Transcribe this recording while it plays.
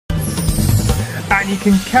and you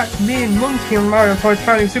can catch me and Monkey on Mario Toys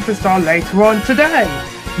Family Superstar later on today.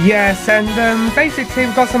 Yes, and basically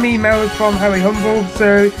we've got some emails from Harry Humble,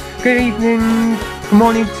 so good evening, good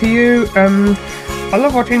morning to you. I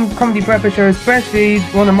love watching Comedy Breakfast Show, especially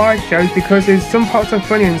one of my shows, because there's some parts are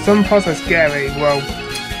funny and some parts are scary. Well,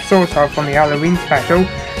 sort of, from the Halloween special.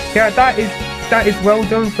 Yeah, that is well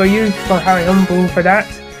done for you, for Harry Humble, for that.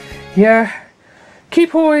 Yeah.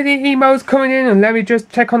 Keep all the emails coming in, and let me just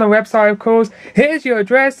check on the website, of course. Here's your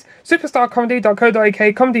address,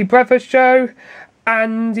 superstarcomedy.co.uk, Comedy Breakfast Show,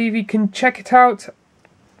 and if you can check it out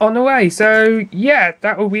on the way. So yeah,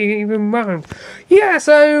 that will be even more. Yeah,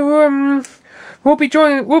 so we'll be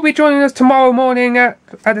joining us tomorrow morning at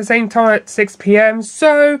the same time at 6 PM.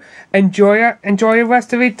 So enjoy the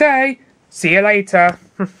rest of your day. See you later.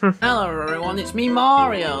 Hello everyone, it's me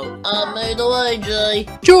Mario. I made a way, Jay.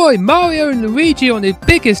 Join Mario and Luigi on his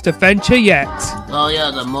biggest adventure yet. Oh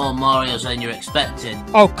yeah, the more Marios than you're expecting.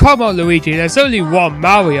 Oh come on Luigi, there's only one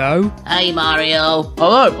Mario. Hey Mario.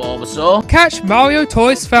 Hello Bulbasaur. Catch Mario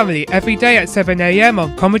Toys Family every day at 7 AM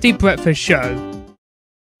on Comedy Breakfast Show.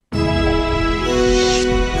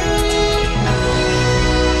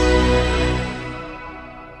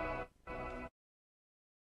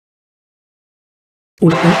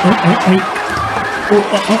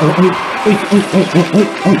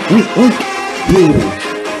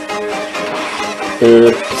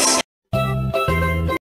 Oops.